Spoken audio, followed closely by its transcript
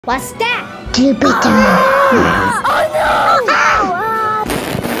What's that? Jupiter. Oh no!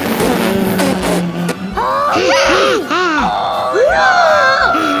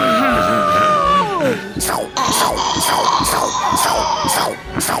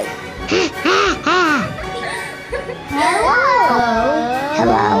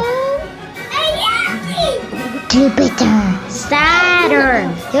 Hello. Jupiter.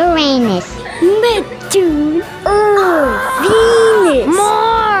 Saturn, Uranus. Neptune, Earth, Venus,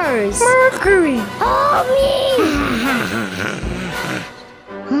 Mars, Mercury, Haumea.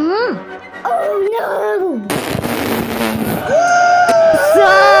 Oh no!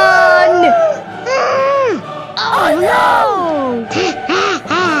 Sun! Oh no!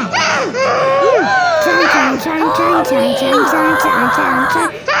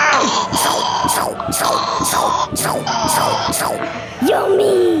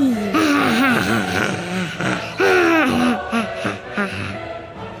 Yummy!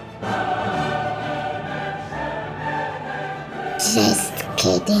 Just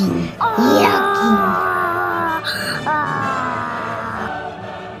kidding. Yucky.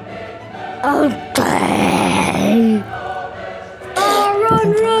 Okay. Oh, run!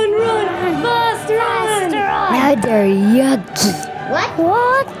 Faster! Rather yucky.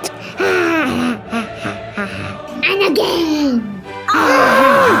 What? And again.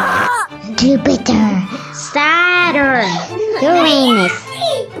 Jupiter. Saturn, Uranus.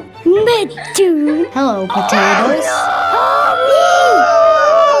 Neptune. Hello, potatoes.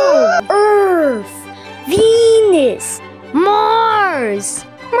 Earth, Venus, Mars,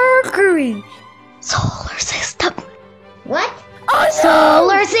 Mercury. Solar system. What? Oh, no!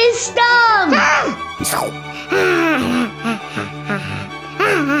 Solar system.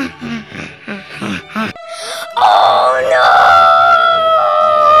 Oh no!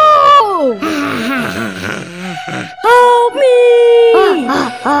 Help me!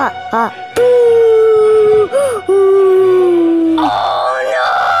 Oh no!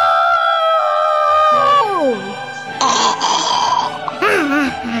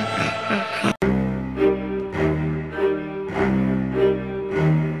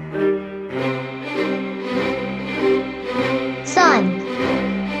 Sun.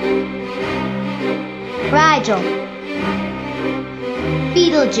 Rigel.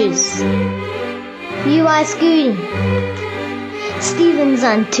 Beetlejuice. UI Scooting. Stevens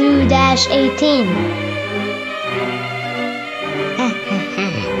on 2-18.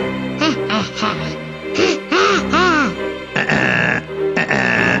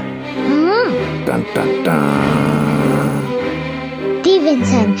 Dun, dun, dun.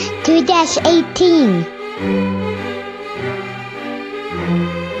 Stevenson 2-18.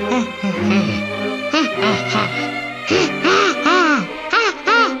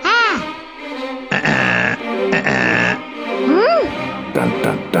 Dun,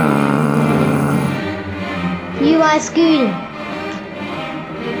 dun, dun. UI Scooting.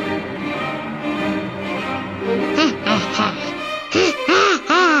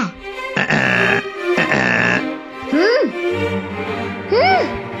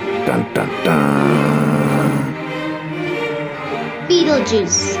 Dun, dun, dun.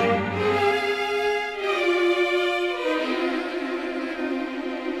 Beetlejuice.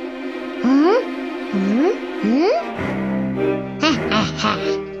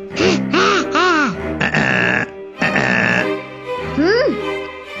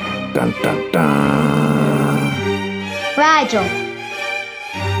 Dun, dun, dun. Rigel.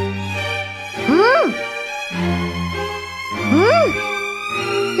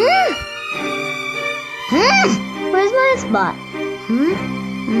 Where's my spot?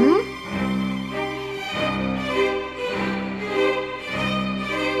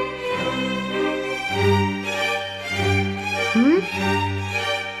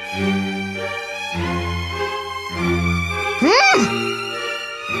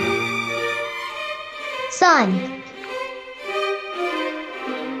 Sun.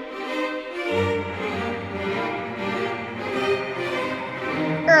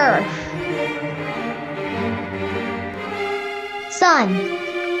 Earth. Sun.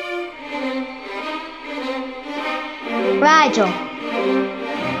 Rigel.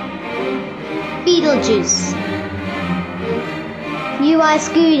 Beetlejuice. UI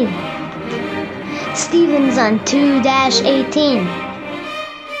Scooting. Stevens on 2-18.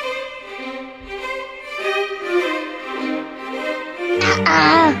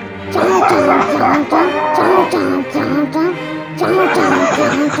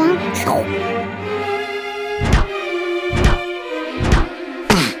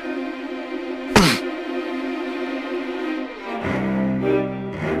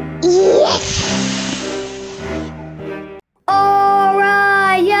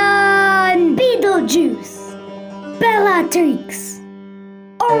 Orion! Bellatrix.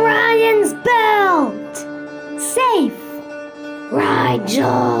 Orion's belt. Safe.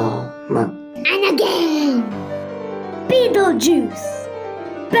 Rigel. And again. Beetlejuice.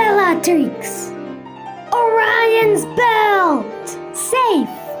 Bellatrix. Orion's belt. Safe.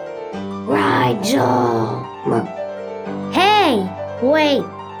 Rigel. Hey, wait.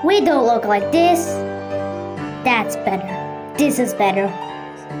 We don't look like this. That's better. This is better.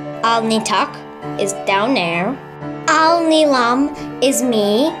 Alnitak is down there. Alnilam is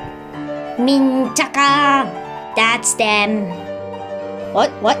me. Mintaka. That's them.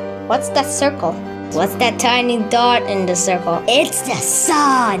 What's that circle? What's that tiny dot in the circle? It's the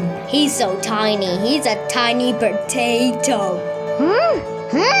sun. He's so tiny. He's a tiny potato.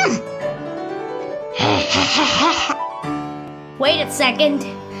 Wait a second.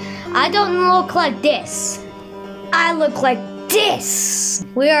 I don't look like this. I look like this.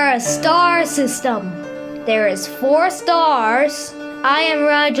 We are a star system. There is 4 stars. I am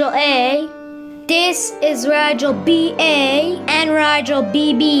Rigel A. This is Rigel BA and Rigel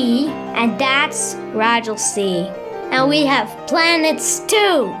BB. And that's Rigel C. And we have planets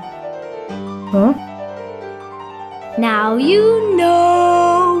too. Huh? Now you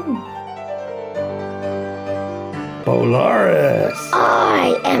know. Polaris.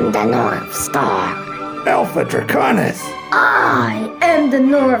 I am the North Star. Alpha Draconis. I am the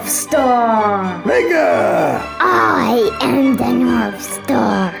North Star. Vega. I am the North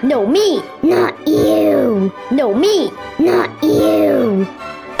Star. No, me, not you. No, me, not you.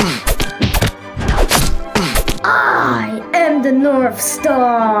 I am the North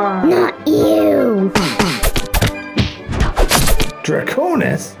Star. Not you.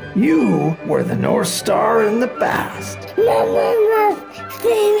 Draconis, you were the North Star in the past.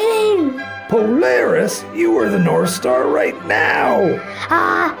 Polaris, you were the North Star right now.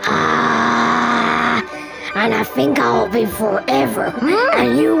 And I think I'll be forever.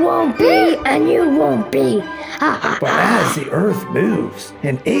 And you won't be, and you won't be. But as the Earth moves,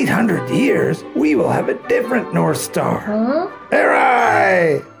 in 800 years, we will have a different North Star.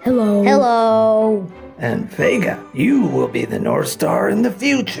 Eris! Hello. Hello. And Vega, you will be the North Star in the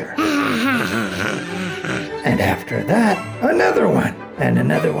future. And after that, another one. And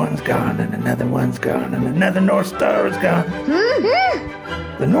another one's gone, and another one's gone, and another North Star is gone.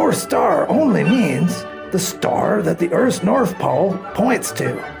 The North Star only means the star that the Earth's North Pole points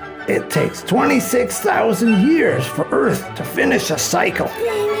to. It takes 26,000 years for Earth to finish a cycle.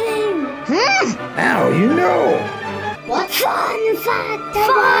 Now you know. What? Fun fact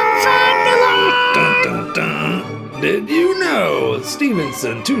alert! Dun, dun, dun. Did you know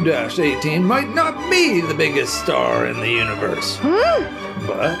Stevenson 2-18 might not be the biggest star in the universe?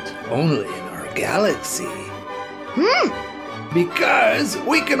 But only in our galaxy. Because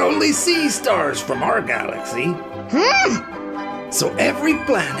we can only see stars from our galaxy. So every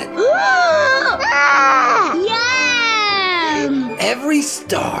planet, every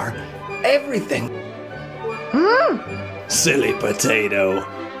star, everything, silly potato,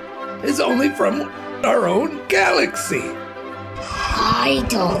 is only from our own galaxy. I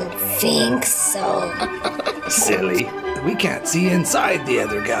don't think so. Silly. We can't see inside the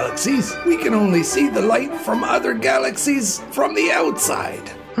other galaxies. We can only see the light from other galaxies from the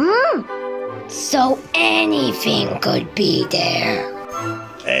outside. So anything could be there.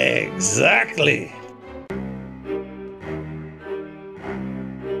 Exactly.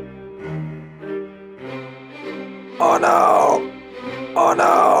 Oh no! Oh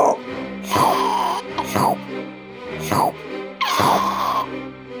no!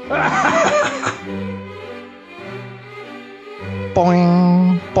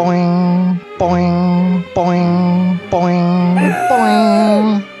 Boing, boing, boing, boing, boing,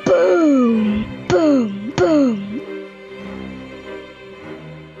 boing. Boom, boom, boom.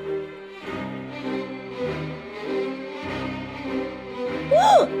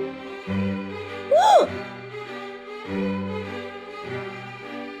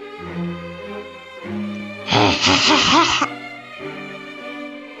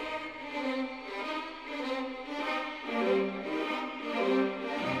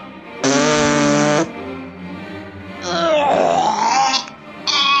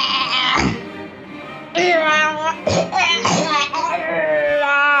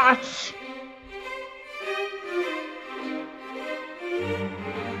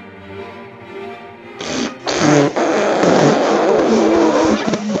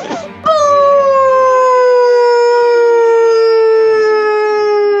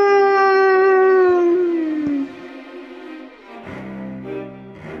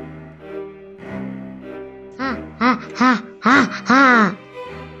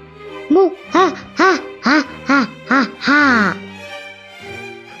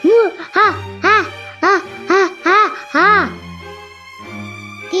 Ha ha ha ha ha ha.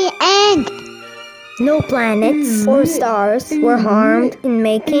 The end. No planets or stars were harmed in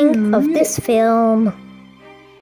making of this film.